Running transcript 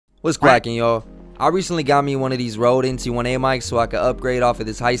What's cracking, y'all? I recently got me one of these Rode NT1A mics so I could upgrade off of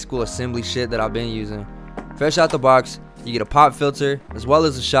this high school assembly shit that I've been using. Fresh out the box, you get a pop filter, as well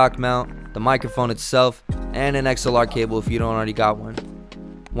as a shock mount, the microphone itself, and an XLR cable if you don't already got one.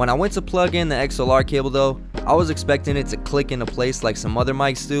 When I went to plug in the XLR cable though, I was expecting it to click into place like some other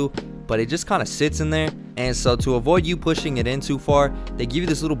mics do, but it just kind of sits in there. And so to avoid you pushing it in too far, they give you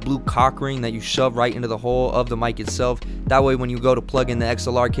this little blue cock ring that you shove right into the hole of the mic itself. That way when you go to plug in the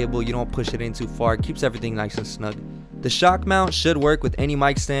XLR cable, you don't push it in too far. It keeps everything nice and snug. The shock mount should work with any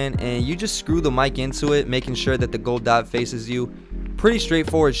mic stand, and you just screw the mic into it, making sure that the gold dot faces you. Pretty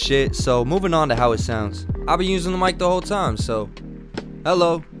straightforward shit. So moving on to how it sounds. I've been using the mic the whole time, so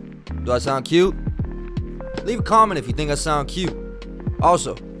hello, do I sound cute? Leave a comment if you think I sound cute.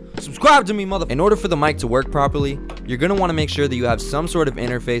 Also, subscribe to me, mother. In order for the mic to work properly, you're going to want to make sure that you have some sort of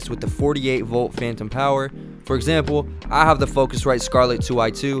interface with the 48 volt phantom power. For example, I have the Focusrite Scarlett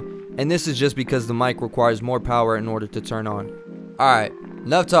 2i2, and this is just because the mic requires more power in order to turn on. Alright,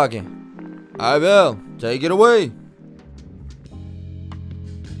 enough talking. Alright, Bill, take it away.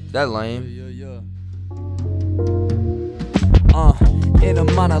 That lame. In a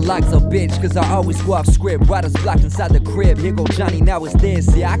monologue's a bitch, cause I always go off script. Writers blocked inside the crib. Here go Johnny, now it's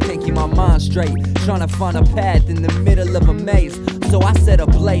this. Yeah, I can't keep my mind straight. Trying to find a path in the middle of a maze. So I set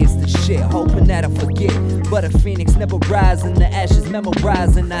ablaze the shit, hoping that I forget. But a phoenix never rise in the ashes,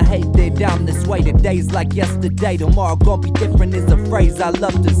 memorizing. I hate that down this way. Today's like yesterday, tomorrow gonna be different is a phrase I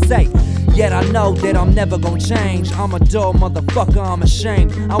love to say. Yet I know that I'm never gonna change. I'm a dull motherfucker, I'm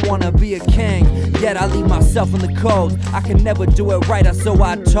ashamed. I wanna be a king, yet I leave myself in the cold. I can never do it right, so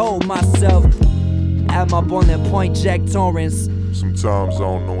I told myself. I'm up on that point, Jack Torrance. Sometimes I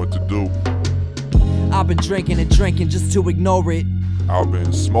don't know what to do. I've been drinking and drinking just to ignore it. I've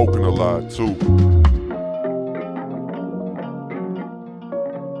been smoking a lot too.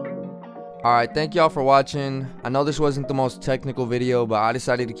 Alright, thank y'all for watching. I know this wasn't the most technical video, but I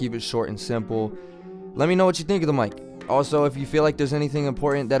decided to keep it short and simple. Let me know what you think of the mic. Also, if you feel like there's anything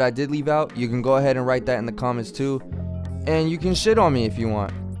important that I did leave out, you can go ahead and write that in the comments too. And you can shit on me if you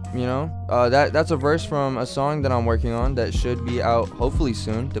want, you know. That's a verse from a song that I'm working on that should be out hopefully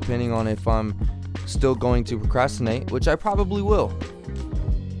soon, depending on if I'm still going to procrastinate, which I probably will.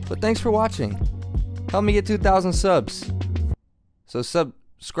 But thanks for watching. Help me get 2,000 subs. So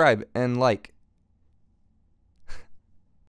subscribe and like.